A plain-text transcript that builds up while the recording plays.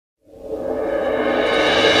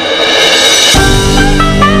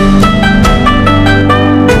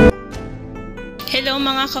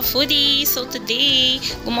ka-foodie! So today,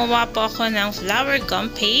 gumawa po ako ng flour gum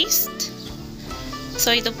paste. So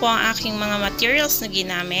ito po ang aking mga materials na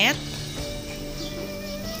ginamit.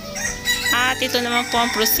 At ito naman po ang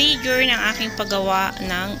procedure ng aking paggawa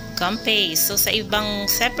ng gum paste. So sa ibang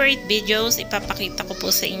separate videos, ipapakita ko po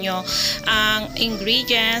sa inyo ang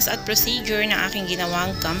ingredients at procedure ng aking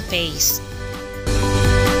ginawang gum paste.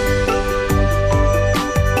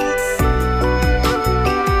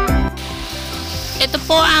 Ito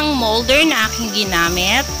po ang molder na aking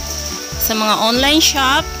ginamit. Sa mga online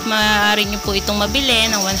shop, maaari nyo po itong mabili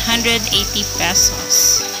ng 180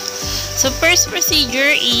 pesos. So first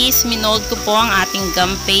procedure is minold ko po ang ating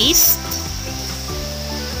gum paste.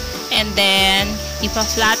 And then,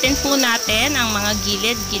 ipa-flatten po natin ang mga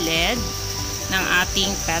gilid-gilid ng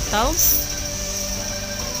ating petals.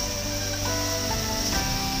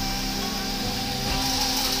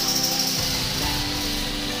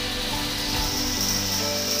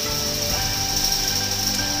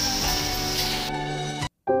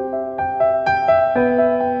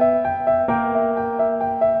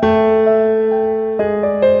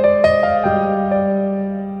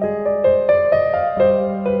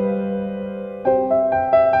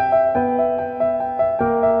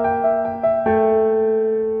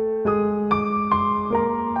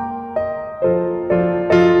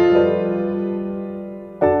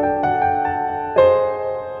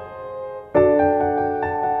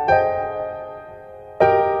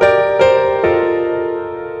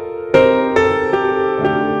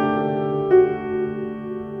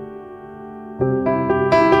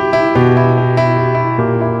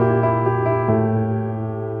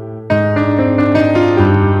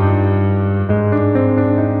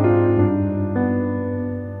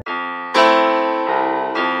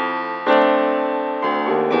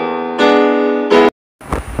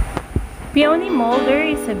 Peony molder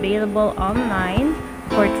is available online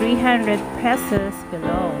for 300 pesos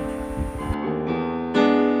below.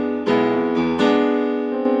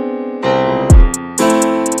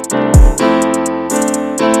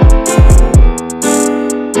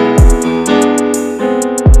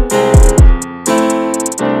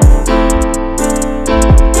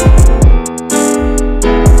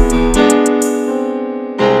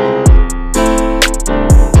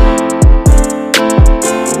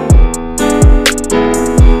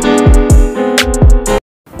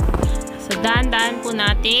 Dahan-dahan po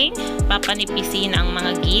nating papanipisin ang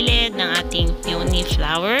mga gilid ng ating peony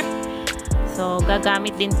flour. So,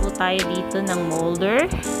 gagamit din po tayo dito ng molder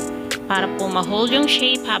para po ma-hold yung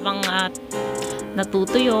shape habang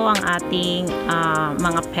natutuyo ang ating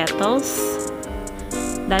mga petals.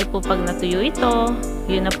 Dahil po pag natuyo ito,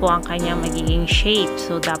 yun na po ang kanyang magiging shape.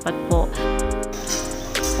 So, dapat po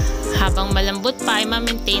habang malambot pa ay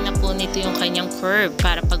ma-maintain na po nito yung kanyang curve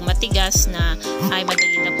para pag matigas na ay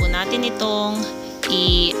madali na po natin itong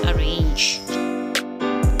i-arrange.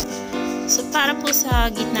 So para po sa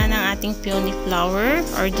gitna ng ating peony flower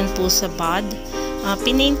or dun po sa bud,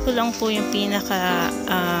 pinaint ko lang po yung pinaka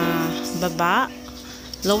baba,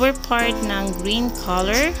 lower part ng green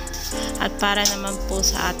color, at para naman po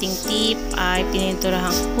sa ating tip ay pininturahan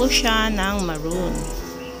ko po siya ng maroon.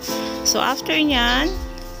 So after nyan,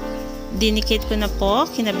 dinikit ko na po,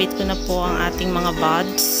 kinabit ko na po ang ating mga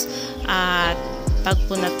buds, at pag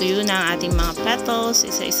po natuyo na ang ating mga petals,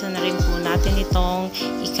 isa-isa na rin po natin itong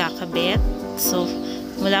ikakabit. So,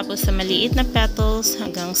 mula po sa maliit na petals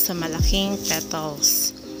hanggang sa malaking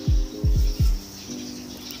petals.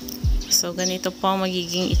 So, ganito po ang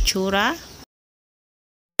magiging itsura.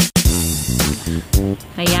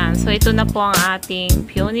 Ayan. So, ito na po ang ating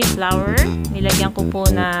peony flower. Nilagyan ko po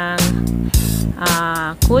ng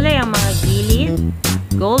kulay ang mga gilid,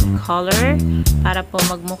 gold color, para po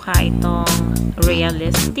magmukha itong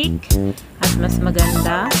realistic at mas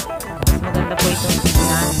maganda po itong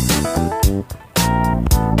tignan.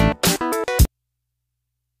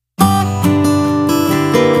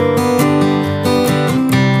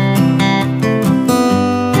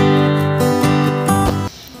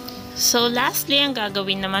 So lastly, ang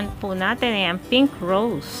gagawin naman po natin ay ang pink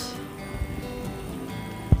rose.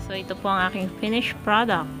 So, ito po ang aking finished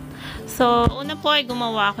product. So, una po ay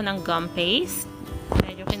gumawa ako ng gum paste.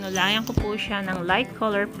 Medyo kinulayan ko po siya ng light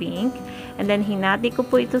color pink. And then, hinati ko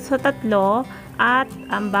po ito sa tatlo. At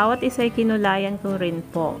ang bawat isa ay kinulayan ko rin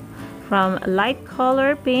po. From light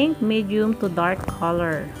color pink, medium to dark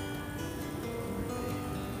color.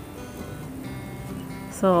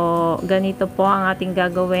 So, ganito po ang ating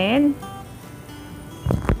gagawin.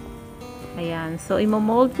 Ayan. So,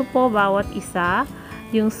 imo-mold ko po bawat isa.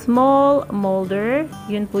 Yung small molder,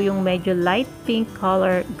 yun po yung medyo light pink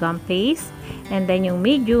color GumPaste. And then yung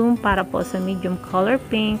medium, para po sa medium color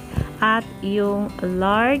pink. At yung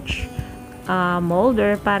large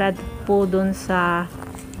molder, para po dun sa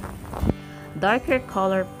darker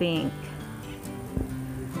color pink.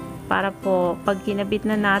 Para po, pag kinabit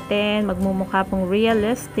na natin, magmumukha pong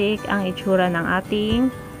realistic ang itsura ng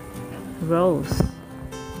ating rose.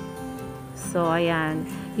 So, ayan.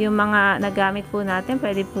 Yung mga nagamit po natin,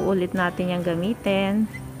 pwede po ulit natin yung gamitin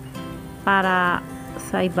para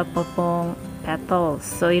sa iba pa pong petals.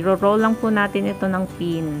 So, i-roll lang po natin ito ng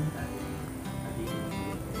pin.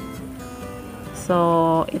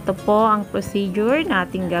 So, ito po ang procedure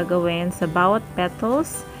natin gagawin sa bawat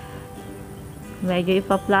petals. Medyo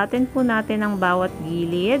ipa-flatten po natin ang bawat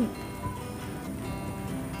gilid.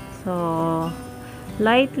 So,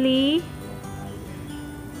 lightly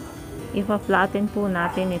ipa-flatten po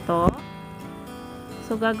natin ito.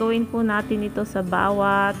 So, gagawin po natin ito sa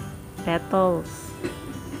bawat petals.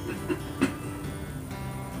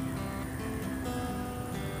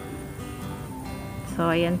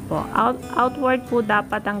 So, ayan po. Outward po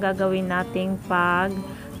dapat ang gagawin nating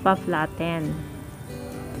pag-flatten.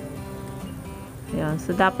 Ayan.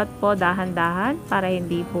 So, dapat po dahan-dahan para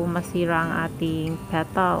hindi po masira ang ating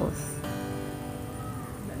petals.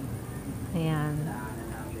 Ayan.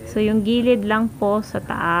 So, yung gilid lang po sa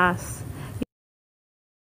taas.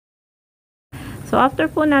 So,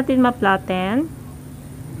 after po natin ma-flatten,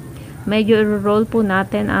 medyo i-roll po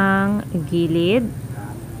natin ang gilid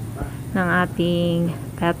ng ating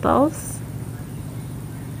petals.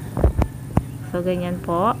 So, ganyan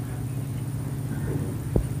po.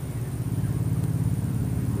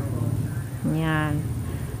 Yan.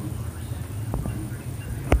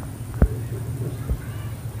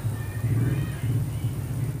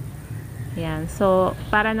 Yan. So,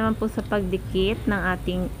 para naman po sa pagdikit ng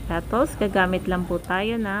ating petals, gagamit lang po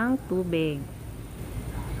tayo ng tubig.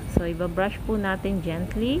 So, ibabrush po natin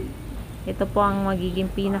gently. Ito po ang magiging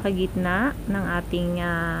pinakagitna ng ating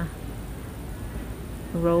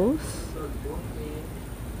rose.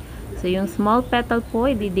 So, yung small petal po,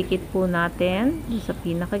 ididikit po natin sa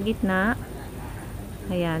pinakagitna.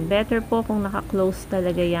 Ayan. Better po kung naka-close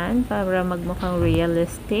talaga yan para magmukhang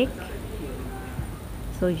realistic.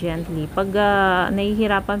 So, gently. Pag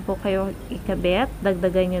nahihirapan po kayo ikabit,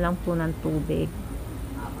 dagdagan nyo lang po ng tubig.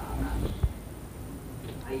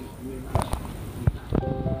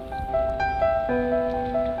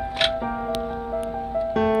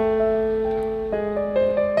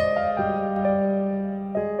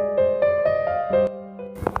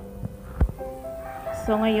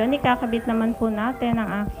 So, ngayon, ikakabit naman po natin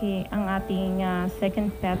ang ating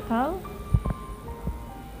second petal.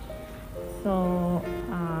 So,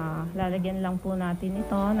 lalagyan lang po natin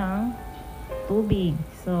ito ng tubig.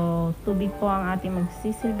 So, tubig po ang ating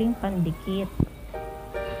magsisilbing pandikit.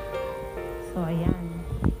 So, ayan.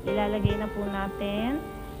 Ilalagay na po natin.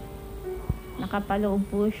 Nakapaloob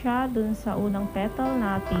po siya dun sa unang petal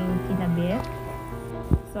na ating kinabit.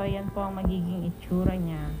 So, ayan po ang magiging itsura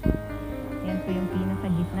niya. Ayan po yung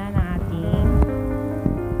pinakagitna ng ating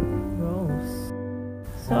rose.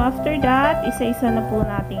 So, after that, isa-isa na po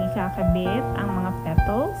natin ikakabit ang mga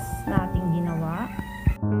petals na ating ginawa.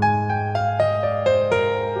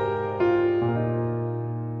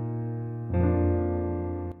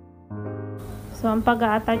 So, ang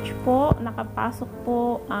pag-a-attach po, nakapasok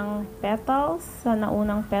po ang petals sa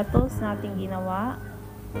naunang petals na ating ginawa.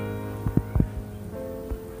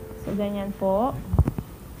 So, ganyan po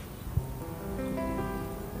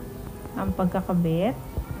ang pagkakabit.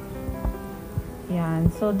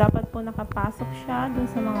 Yan. So, dapat po nakapasok siya dun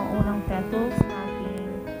sa mga unang petals natin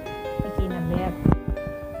ikinabit.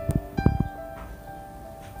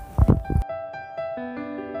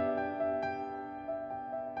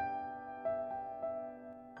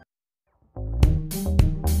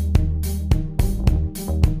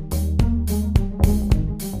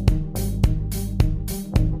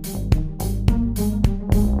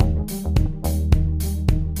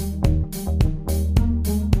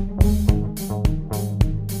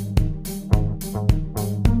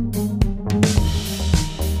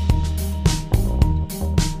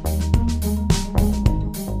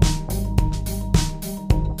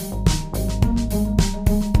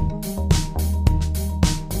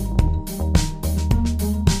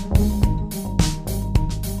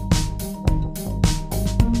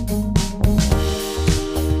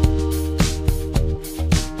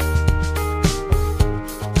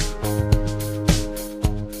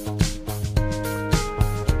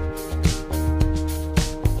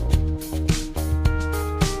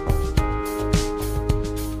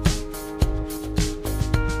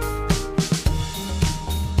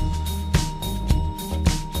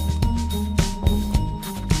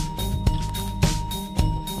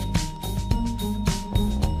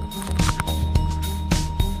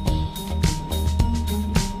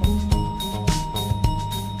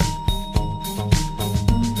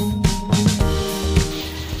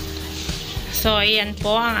 So, ayan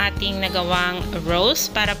po ang ating nagawang rose.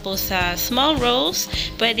 Para po sa small rose,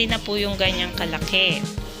 pwede na po yung ganyang kalaki.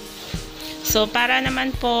 So, para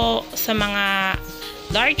naman po sa mga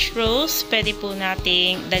large rose, pwede po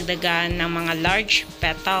nating dagdagan ng mga large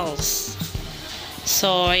petals.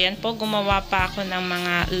 So, ayan po, gumawa pa ako ng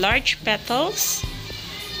mga large petals.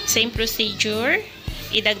 Same procedure.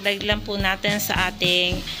 Idagdag lang po natin sa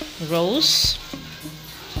ating rose.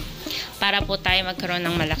 Para po tayo magkaroon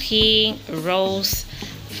ng malaking rose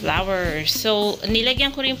flower. So,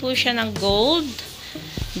 nilagyan ko rin po siya ng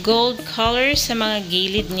gold color sa mga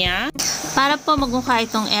gilid niya. Para po magmukha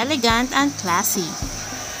itong elegant and classy.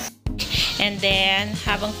 And then,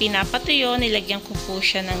 habang pinapatuyo, nilagyan ko po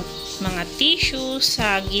siya ng mga tissue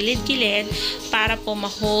sa gilid-gilid para po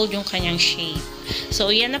ma-hold yung kanyang shape.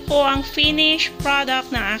 So, yan na po ang finished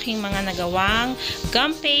product ng aking mga nagawang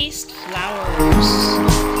GumPaste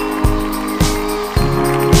flowers.